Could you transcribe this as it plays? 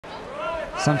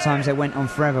Sometimes they went on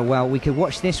forever. Well, we could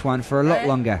watch this one for a lot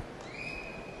longer.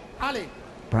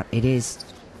 But it is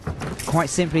quite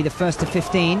simply the first to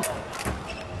 15.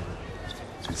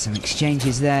 And some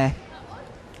exchanges there.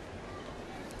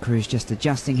 Cruz just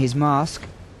adjusting his mask.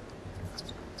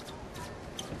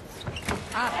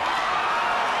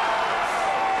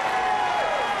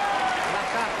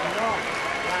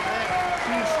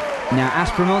 Now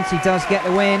Aspromonte does get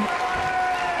the win.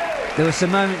 There were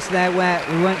some moments there where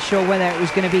we weren't sure whether it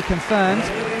was going to be confirmed.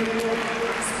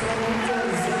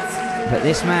 But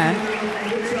this man,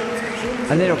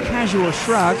 a little casual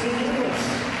shrug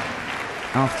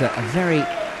after a very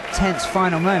tense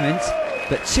final moment.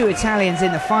 But two Italians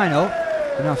in the final,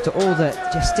 and after all the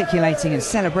gesticulating and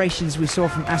celebrations we saw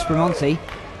from Aspromonte,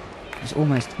 it was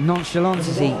almost nonchalant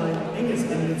as he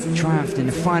triumphed in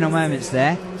the final moments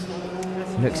there.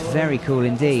 Looks very cool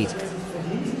indeed.